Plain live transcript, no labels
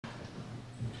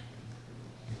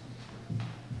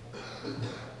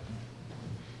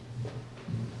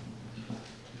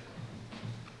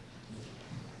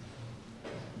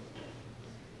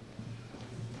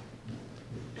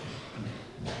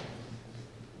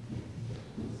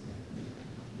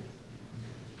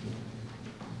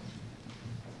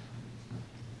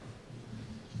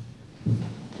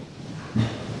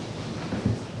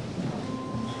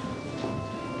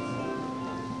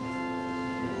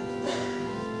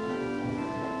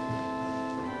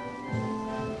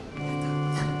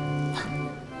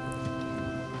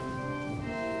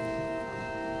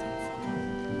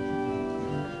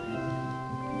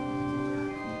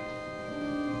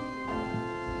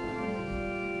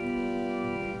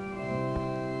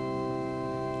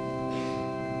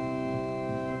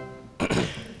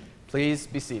Please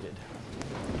be seated.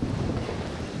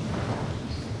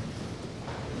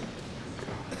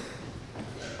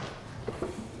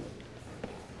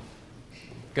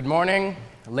 Good morning,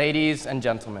 ladies and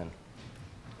gentlemen.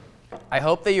 I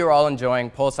hope that you're all enjoying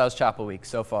Pulse House Chapel Week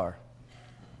so far.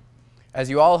 As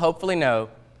you all hopefully know,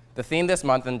 the theme this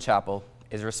month in chapel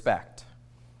is respect.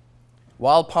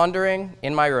 While pondering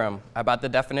in my room about the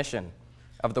definition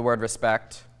of the word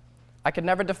respect, I could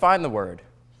never define the word,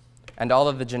 and all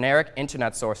of the generic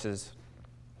internet sources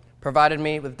provided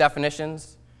me with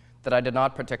definitions that I did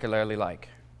not particularly like.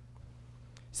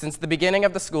 Since the beginning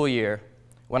of the school year,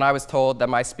 when I was told that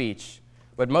my speech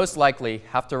would most likely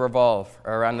have to revolve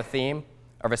around the theme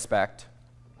of respect,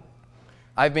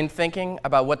 I've been thinking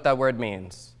about what that word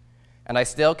means, and I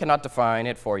still cannot define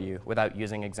it for you without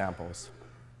using examples.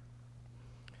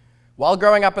 While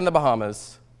growing up in the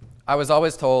Bahamas, I was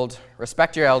always told,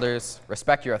 respect your elders,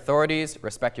 respect your authorities,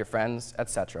 respect your friends,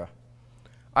 etc.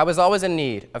 I was always in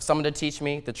need of someone to teach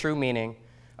me the true meaning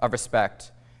of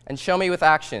respect and show me with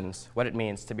actions what it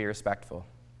means to be respectful.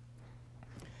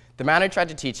 The man who tried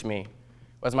to teach me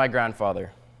was my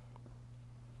grandfather.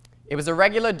 It was a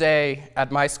regular day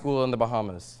at my school in the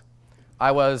Bahamas.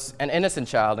 I was an innocent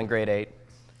child in grade 8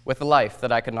 with a life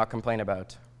that I could not complain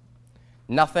about.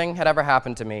 Nothing had ever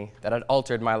happened to me that had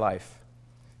altered my life,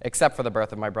 except for the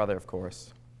birth of my brother, of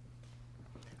course.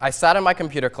 I sat in my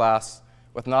computer class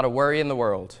with not a worry in the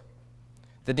world.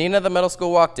 The dean of the middle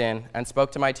school walked in and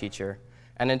spoke to my teacher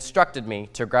and instructed me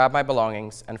to grab my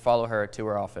belongings and follow her to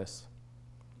her office.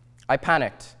 I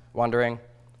panicked, wondering,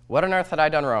 what on earth had I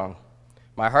done wrong?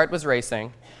 My heart was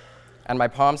racing, and my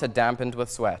palms had dampened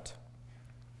with sweat.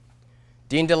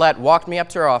 Dean Dillette walked me up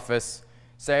to her office,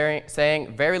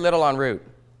 saying very little en route.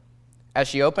 As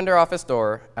she opened her office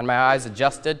door and my eyes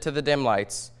adjusted to the dim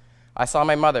lights, I saw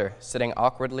my mother sitting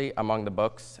awkwardly among the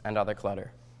books and other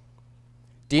clutter.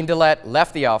 Dean Dillette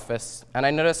left the office, and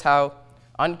I noticed how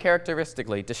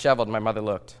uncharacteristically disheveled my mother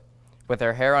looked, with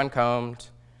her hair uncombed,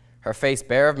 her face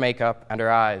bare of makeup, and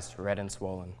her eyes red and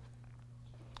swollen.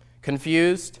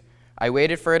 Confused, I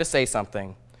waited for her to say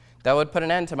something that would put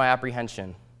an end to my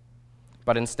apprehension.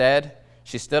 But instead,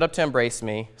 she stood up to embrace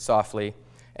me softly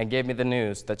and gave me the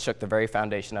news that shook the very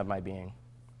foundation of my being.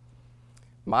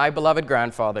 My beloved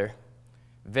grandfather,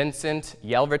 Vincent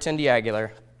Yelverton de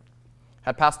Aguilar,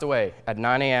 had passed away at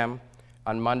 9 a.m.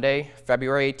 on Monday,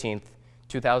 February 18th,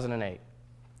 2008,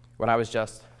 when I was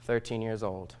just 13 years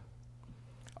old.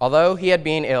 Although he had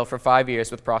been ill for 5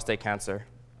 years with prostate cancer,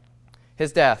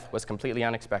 his death was completely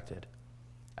unexpected,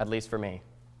 at least for me.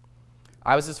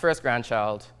 I was his first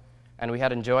grandchild, and we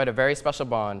had enjoyed a very special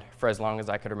bond for as long as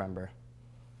I could remember.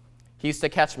 He used to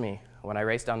catch me when I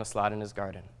raced down the slide in his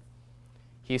garden.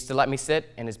 He used to let me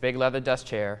sit in his big leather desk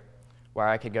chair where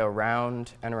I could go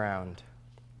round and round.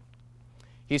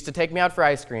 He used to take me out for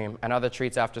ice cream and other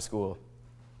treats after school.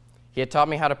 He had taught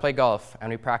me how to play golf,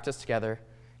 and we practiced together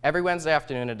every Wednesday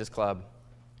afternoon at his club.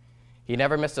 He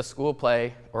never missed a school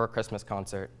play or a Christmas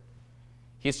concert.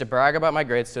 He used to brag about my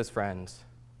grades to his friends.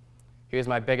 He was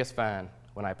my biggest fan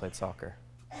when I played soccer.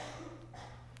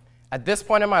 At this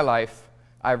point in my life,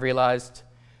 I've realized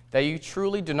that you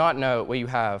truly do not know what you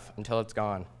have until it's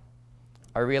gone.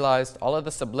 I realized all of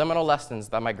the subliminal lessons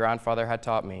that my grandfather had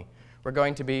taught me were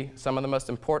going to be some of the most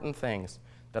important things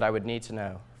that I would need to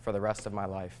know for the rest of my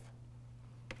life.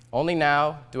 Only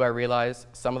now do I realize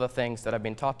some of the things that have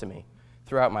been taught to me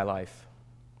throughout my life.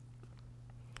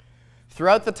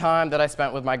 Throughout the time that I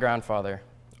spent with my grandfather,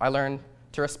 I learned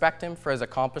to respect him for his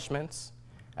accomplishments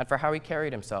and for how he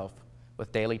carried himself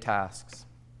with daily tasks.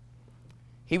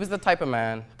 He was the type of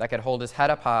man that could hold his head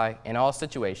up high in all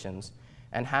situations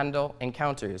and handle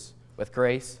encounters with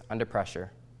grace under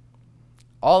pressure.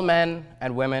 All men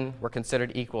and women were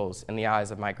considered equals in the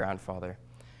eyes of my grandfather,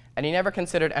 and he never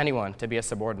considered anyone to be a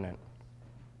subordinate.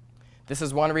 This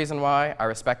is one reason why I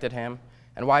respected him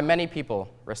and why many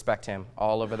people respect him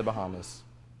all over the Bahamas.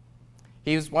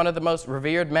 He was one of the most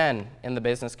revered men in the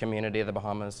business community of the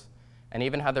Bahamas, and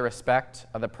even had the respect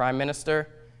of the Prime Minister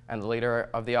and the leader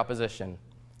of the opposition,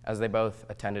 as they both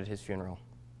attended his funeral.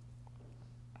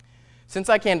 Since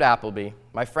I came to Appleby,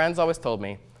 my friends always told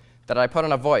me that I put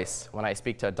on a voice when I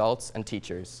speak to adults and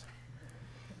teachers.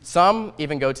 Some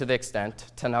even go to the extent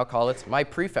to now call it my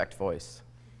prefect voice.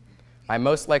 I'm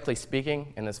most likely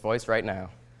speaking in this voice right now.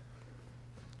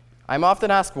 I'm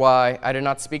often asked why I do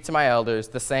not speak to my elders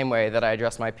the same way that I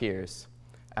address my peers,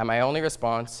 and my only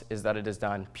response is that it is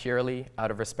done purely out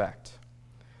of respect.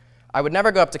 I would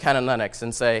never go up to Ken and Lennox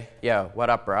and say, "Yo, what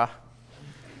up, brah?"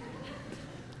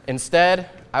 Instead,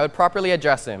 I would properly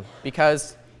address him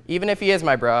because even if he is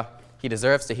my brah, he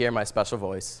deserves to hear my special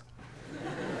voice.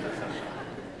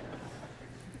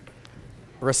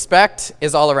 Respect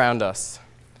is all around us.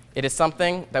 It is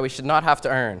something that we should not have to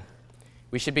earn.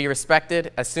 We should be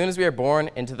respected as soon as we are born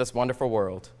into this wonderful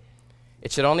world.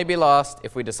 It should only be lost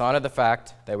if we dishonor the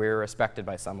fact that we are respected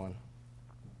by someone.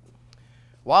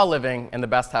 While living in the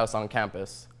best house on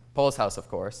campus, Pohl's House, of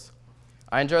course,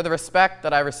 I enjoy the respect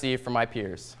that I receive from my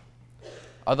peers.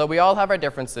 Although we all have our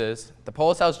differences, the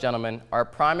Pohl's House gentlemen are a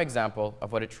prime example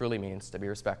of what it truly means to be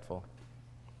respectful.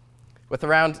 With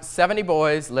around 70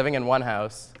 boys living in one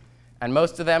house, and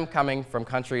most of them coming from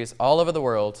countries all over the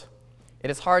world, it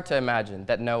is hard to imagine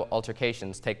that no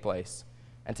altercations take place,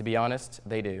 and to be honest,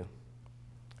 they do.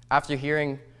 After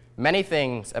hearing many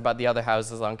things about the other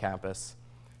houses on campus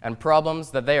and problems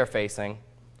that they are facing,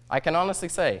 I can honestly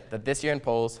say that this year in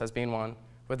Pohl's has been one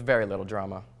with very little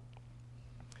drama.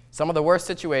 Some of the worst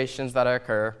situations that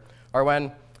occur are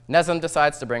when Nezem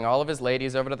decides to bring all of his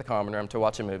ladies over to the common room to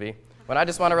watch a movie when I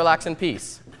just want to relax in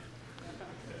peace.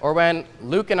 Or when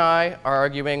Luke and I are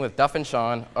arguing with Duff and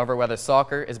Sean over whether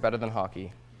soccer is better than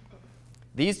hockey.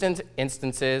 These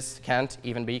instances can't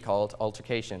even be called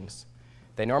altercations.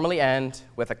 They normally end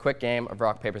with a quick game of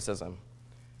rock, paper,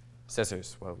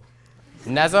 scissors. Whoa.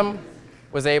 Nezem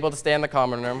was able to stay in the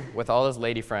common room with all his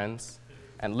lady friends,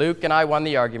 and Luke and I won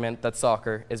the argument that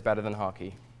soccer is better than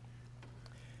hockey.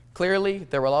 Clearly,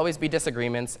 there will always be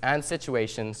disagreements and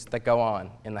situations that go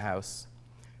on in the house,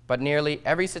 but nearly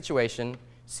every situation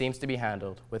seems to be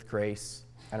handled with grace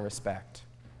and respect.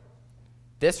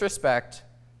 This respect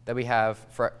that we have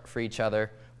for each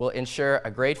other will ensure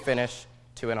a great finish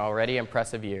to an already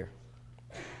impressive year.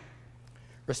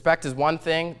 Respect is one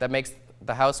thing that makes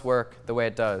the house work the way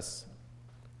it does.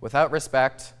 Without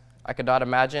respect, I could not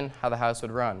imagine how the house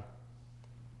would run.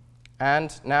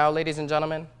 And now, ladies and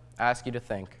gentlemen, I ask you to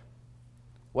think.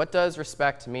 What does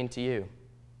respect mean to you?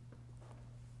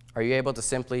 Are you able to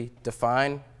simply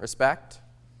define respect?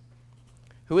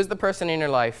 Who is the person in your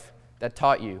life that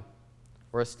taught you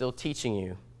or is still teaching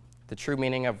you the true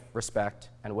meaning of respect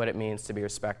and what it means to be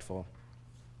respectful?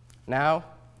 Now,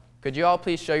 could you all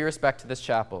please show your respect to this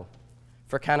chapel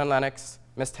for Ken and Lennox,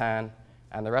 Miss Tan,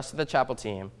 and the rest of the chapel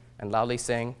team, and loudly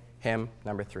sing hymn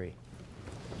number 3.